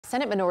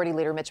Senate Minority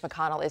Leader Mitch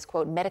McConnell is,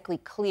 quote, medically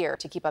clear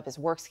to keep up his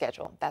work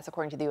schedule. That's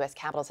according to the U.S.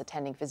 Capitol's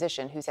attending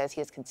physician, who says he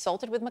has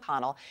consulted with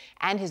McConnell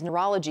and his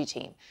neurology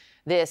team.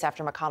 This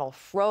after McConnell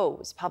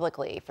froze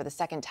publicly for the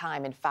second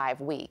time in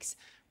 5 weeks,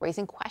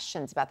 raising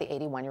questions about the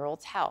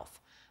 81-year-old's health.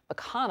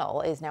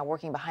 McConnell is now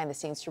working behind the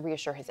scenes to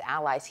reassure his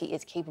allies he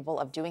is capable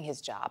of doing his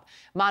job.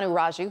 Manu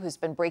Raju, who's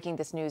been breaking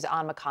this news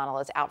on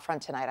McConnell, is out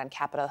front tonight on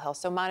Capitol Hill.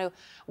 So, Manu,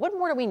 what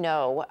more do we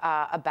know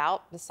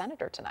about the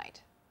senator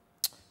tonight?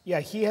 Yeah,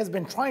 he has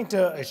been trying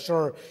to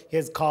assure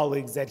his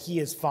colleagues that he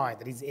is fine,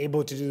 that he's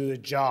able to do the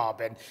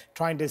job, and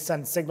trying to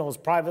send signals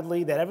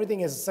privately that everything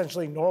is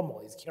essentially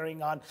normal. He's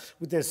carrying on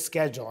with his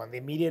schedule. And the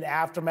immediate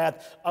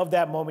aftermath of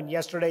that moment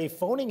yesterday,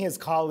 phoning his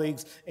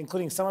colleagues,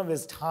 including some of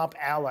his top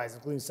allies,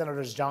 including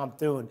Senators John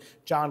Thune,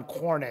 John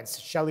Cornyn,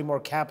 Shelley Moore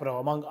Capito,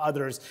 among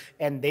others,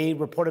 and they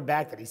reported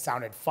back that he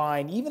sounded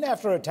fine, even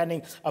after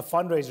attending a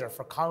fundraiser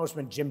for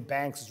Congressman Jim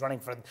Banks, who's running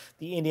for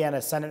the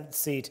Indiana Senate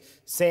seat,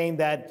 saying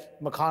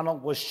that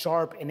McConnell was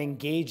sharp and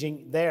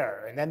engaging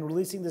there, and then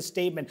releasing this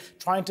statement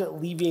trying to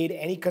alleviate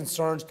any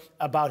concerns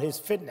about his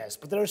fitness.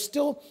 But there are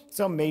still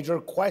some major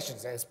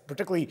questions, as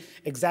particularly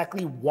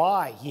exactly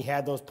why he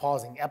had those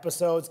pausing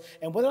episodes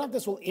and whether or not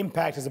this will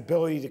impact his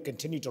ability to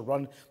continue to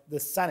run the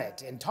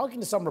Senate. And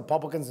talking to some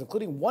Republicans,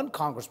 including one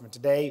congressman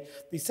today,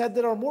 they said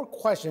there are more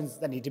questions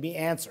that need to be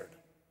answered.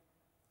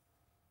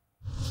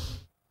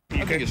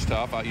 I think it's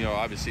tough.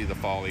 Obviously the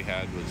fall he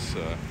had was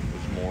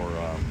more.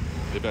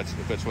 If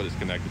that's what it's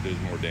connected to, is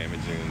more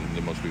damaging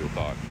than most people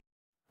thought.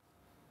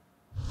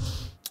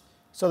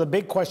 So the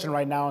big question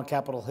right now on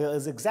Capitol Hill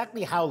is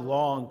exactly how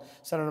long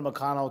Senator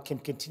McConnell can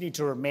continue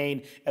to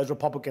remain as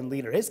Republican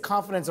leader. His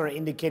confidence are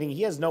indicating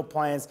he has no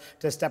plans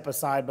to step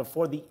aside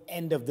before the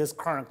end of this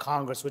current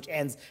Congress, which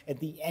ends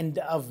at the end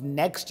of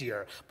next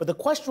year. But the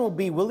question will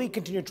be, will he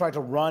continue to try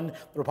to run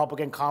the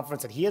Republican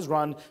conference that he has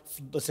run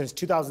since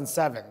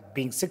 2007,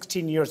 being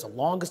 16 years, the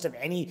longest of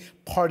any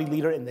party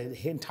leader in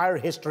the entire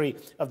history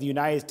of the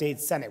United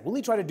States Senate? Will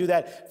he try to do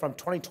that from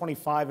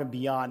 2025 and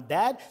beyond?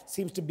 That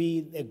seems to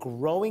be a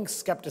growing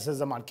skepticism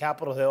on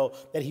Capitol Hill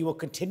that he will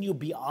continue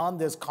beyond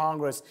this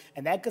Congress,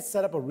 and that could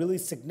set up a really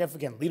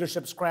significant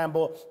leadership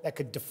scramble that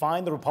could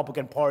define the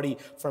Republican Party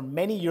for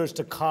many years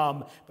to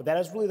come. But that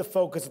is really the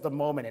focus at the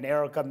moment. And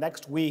Erica,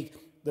 next week,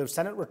 the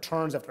Senate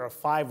returns after a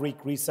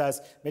 5-week recess.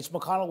 Mitch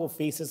McConnell will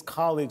face his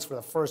colleagues for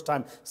the first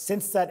time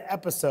since that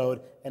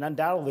episode, and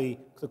undoubtedly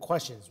the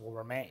questions will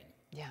remain.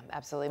 Yeah,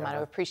 absolutely,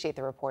 Manu. Appreciate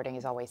the reporting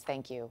as always.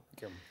 Thank you.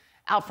 Thank you.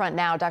 Out front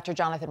now, Dr.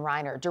 Jonathan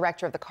Reiner,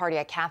 director of the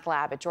Cardiac Cath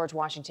Lab at George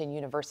Washington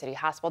University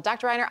Hospital.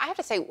 Dr. Reiner, I have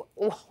to say,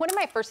 one of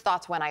my first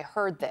thoughts when I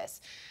heard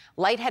this,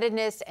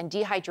 lightheadedness and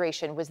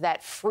dehydration, was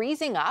that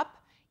freezing up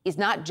is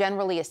not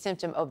generally a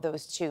symptom of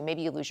those two.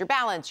 Maybe you lose your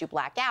balance, you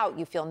black out,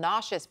 you feel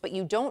nauseous, but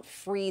you don't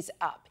freeze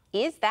up.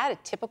 Is that a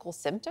typical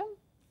symptom?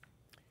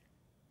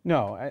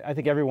 No, I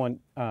think everyone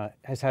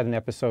has had an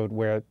episode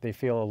where they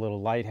feel a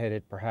little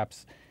lightheaded,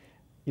 perhaps.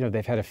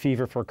 They've had a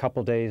fever for a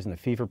couple days and the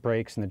fever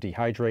breaks and they're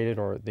dehydrated,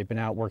 or they've been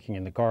out working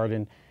in the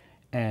garden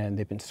and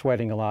they've been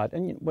sweating a lot.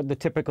 And what the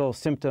typical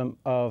symptom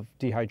of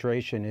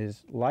dehydration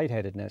is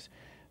lightheadedness,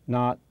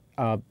 not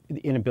the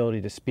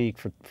inability to speak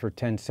for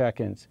 10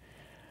 seconds.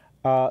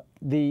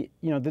 The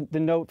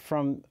note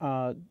from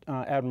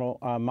Admiral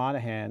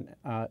Monahan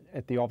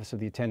at the Office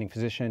of the Attending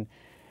Physician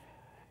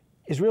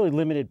is really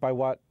limited by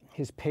what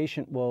his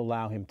patient will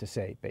allow him to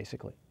say,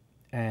 basically.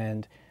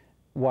 And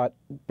what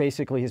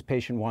basically his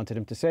patient wanted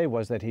him to say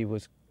was that he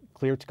was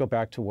clear to go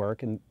back to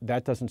work, and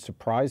that doesn't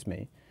surprise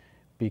me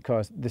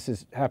because this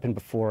has happened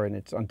before and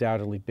it's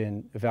undoubtedly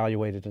been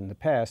evaluated in the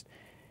past.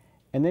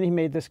 And then he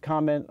made this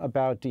comment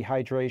about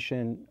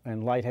dehydration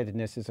and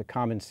lightheadedness is a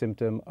common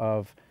symptom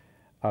of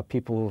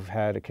people who've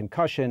had a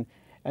concussion,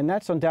 and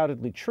that's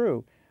undoubtedly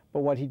true.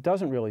 But what he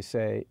doesn't really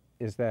say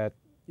is that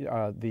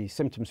the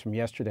symptoms from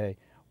yesterday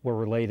were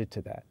related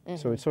to that.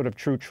 So it's sort of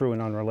true, and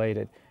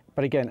unrelated.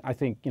 But again, I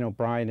think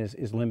Brian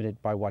is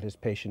limited by what his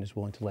patient is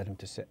willing to let him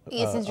to say,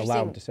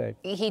 allow him to say.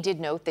 He did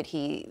note that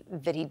he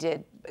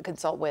did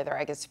consult with, or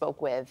I guess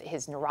spoke with,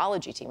 his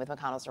neurology team, with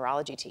McConnell's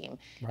neurology team.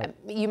 Right.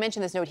 You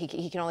mentioned this note. He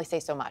can only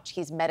say so much.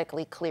 He's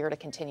medically clear to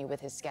continue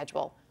with his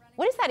schedule.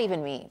 What does that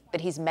even mean?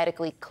 That he's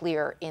medically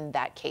clear in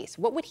that case?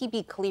 What would he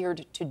be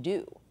cleared to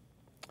do?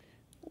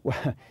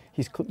 Well,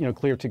 he's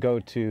clear to go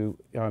to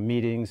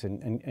meetings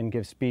and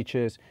give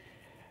speeches.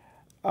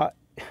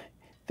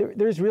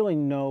 There's really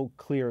no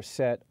clear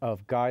set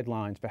of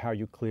guidelines for how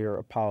you clear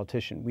a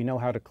politician. We know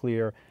how to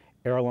clear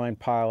airline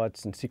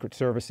pilots and Secret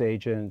Service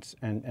agents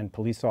and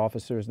police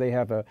officers. They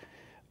have a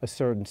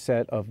certain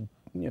set of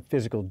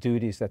physical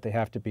duties that they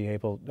have to be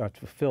able to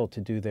fulfill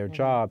to do their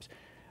jobs.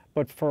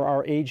 But for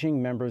our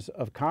aging members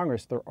of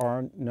Congress, there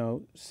are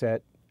no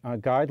set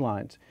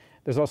guidelines.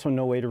 There's also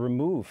no way to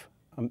remove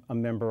a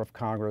member of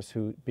Congress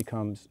who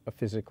becomes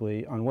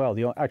physically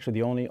unwell. Actually,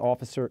 the only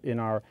officer in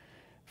our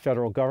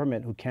federal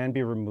government who can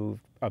be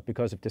removed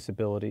because of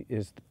disability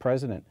is the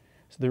president.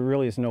 So there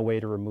really is no way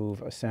to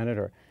remove a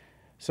senator.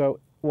 So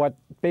what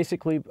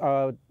basically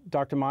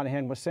Dr.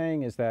 Monahan was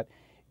saying is that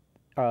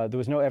there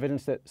was no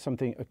evidence that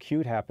something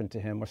acute happened to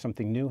him or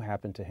something new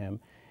happened to him,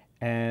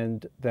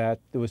 and that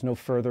there was no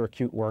further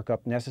acute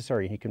workup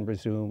necessary. He can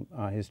resume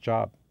his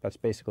job. That's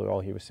basically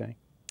all he was saying.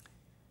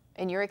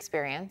 In your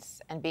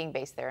experience and being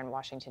based there in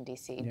Washington,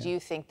 D.C., do you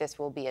think this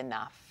will be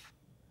enough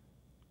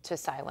to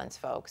silence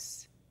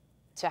folks,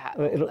 to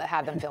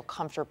have them feel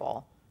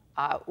comfortable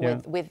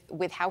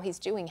with how he's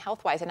doing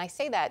health-wise? And I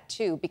say that,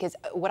 too, because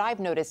what I've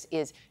noticed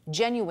is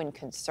genuine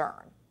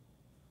concern.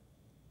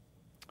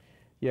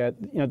 Yeah,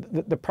 you know,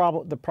 the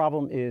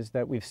problem is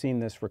that we've seen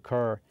this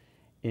recur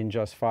in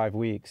just 5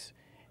 weeks.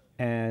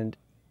 And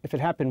if it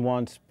happened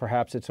once,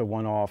 perhaps it's a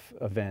one-off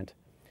event.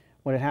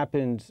 When it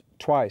happens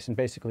twice in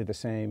basically the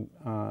same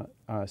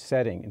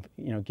setting,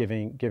 you know,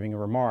 giving a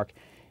remark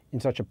in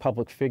such a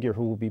public figure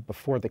who will be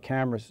before the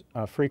cameras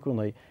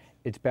frequently,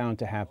 it's bound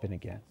to happen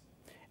again.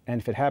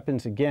 And if it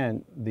happens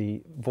again,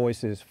 the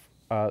voices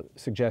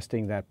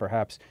suggesting that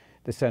perhaps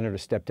the senator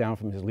step down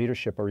from his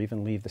leadership or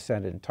even leave the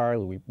Senate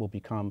entirely will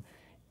become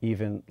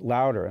even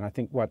louder. And I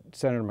think what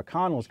Senator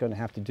McConnell is going to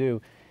have to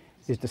do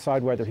is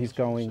decide whether he's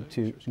going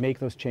to make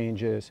those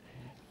changes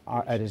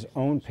at his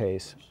own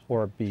pace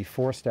or be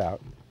forced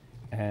out.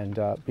 And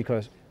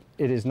because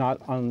it is not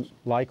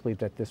unlikely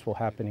that this will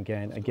happen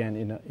again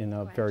in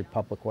a very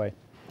public way.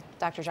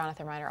 Dr.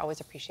 Jonathan Reiner, always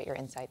appreciate your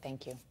insight.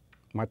 Thank you.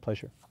 My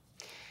pleasure.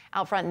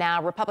 Out front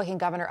now, Republican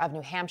Governor of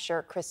New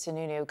Hampshire, Chris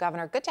Sununu.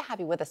 Governor, good to have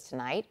you with us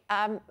tonight.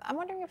 I'm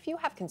wondering if you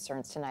have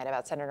concerns tonight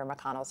about Senator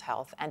McConnell's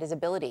health and his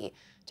ability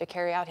to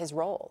carry out his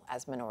role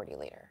as minority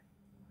leader.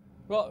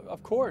 Well,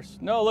 of course.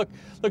 No, look,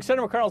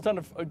 Senator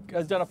McConnell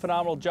has done a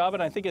phenomenal job,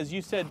 and I think, as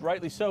you said,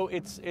 rightly so,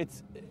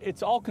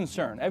 it's all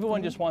concern.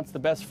 Everyone just wants the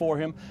best for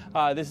him.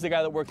 This is a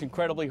guy that worked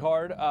incredibly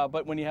hard,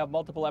 but when you have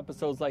multiple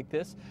episodes like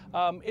this,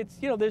 it's,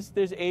 you know,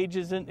 there's age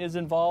is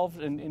involved,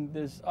 and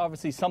there's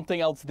obviously something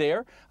else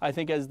there. I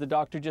think, as the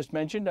doctor just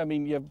mentioned, I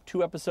mean, you have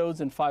 2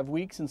 episodes in 5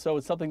 weeks, and so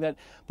it's something that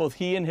both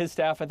he and his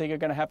staff, I think, are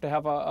going to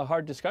have a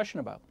hard discussion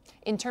about.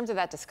 In terms of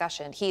that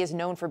discussion, he is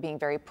known for being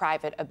very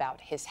private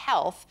about his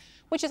health,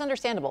 which is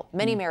understandable.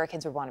 Many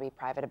Americans would want to be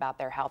private about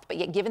their health, but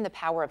yet, given the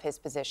power of his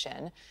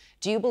position,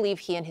 do you believe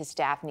he and his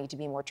staff need to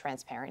be more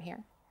transparent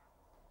here?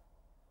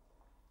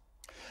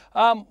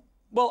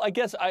 Well, I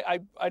guess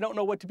I don't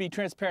know what to be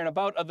transparent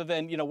about other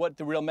than, you know, what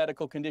the real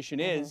medical condition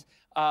is.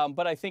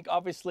 But I think,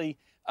 obviously,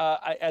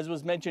 as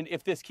was mentioned,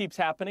 if this keeps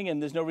happening,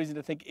 and there's no reason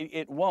to think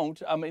it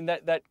won't, I mean,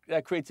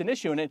 that creates an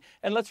issue.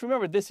 And let's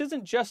remember, this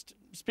isn't just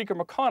Speaker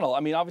McConnell. I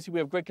mean, obviously, we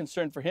have great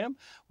concern for him.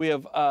 We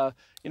have,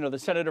 you know, the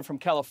senator from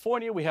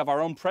California. We have our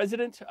own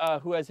president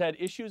who has had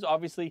issues.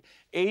 Obviously,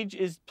 age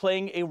is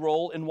playing a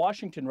role in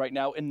Washington right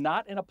now, and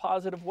not in a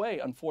positive way,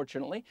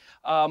 unfortunately.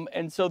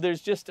 And so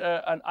there's just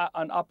an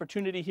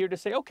opportunity here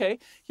to say, okay,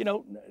 you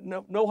know,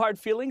 no hard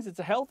feelings. It's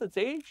a health, it's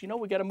age. You know,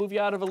 we got to move you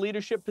out of a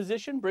leadership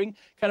position, bring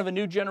kind of a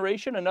new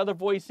generation, another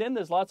voice in.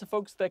 There's lots of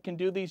folks that can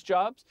do these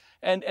jobs.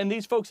 And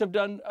these folks have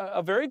done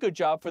a very good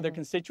job for their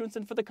constituents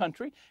and for the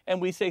country.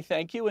 And we say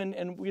thank you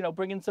and you know,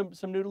 bring in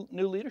some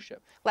new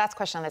leadership. Last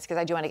question on this, because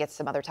I do want to get to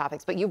some other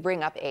topics, but you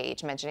bring up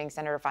age, mentioning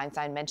Senator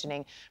Feinstein,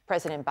 mentioning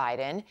President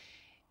Biden.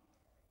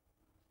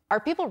 Are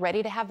people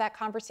ready to have that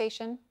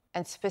conversation?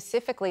 And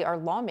specifically, are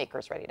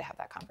lawmakers ready to have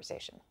that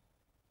conversation?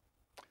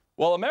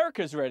 Well,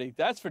 America's ready.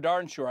 That's for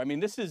darn sure. I mean,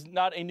 this is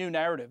not a new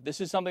narrative.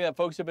 This is something that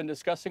folks have been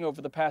discussing over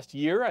the past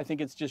year. I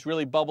think it's just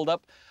really bubbled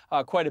up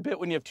quite a bit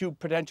when you have 2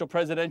 potential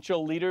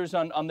presidential leaders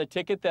on the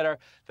ticket that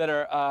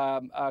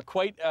are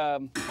quite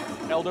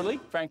elderly,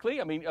 frankly.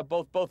 I mean,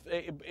 both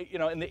you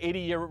know, in the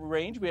 80-year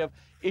range. We have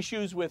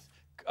issues with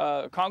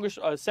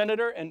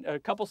senator and a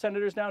couple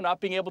senators now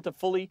not being able to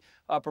fully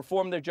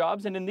perform their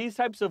jobs. And in these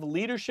types of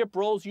leadership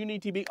roles, you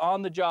need to be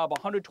on the job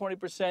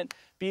 120%,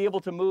 be able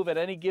to move at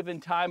any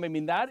given time. I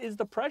mean, that is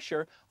the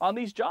pressure on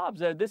these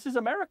jobs. This is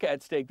America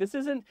at stake. This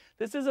isn't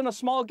a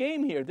small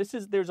game here.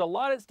 There's a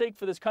lot at stake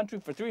for this country,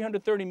 for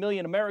 330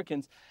 million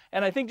Americans.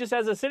 And I think, just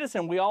as a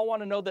citizen, we all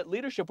want to know that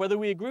leadership, whether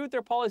we agree with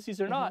their policies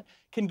or not,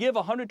 can give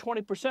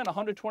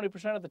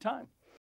 120% of the time.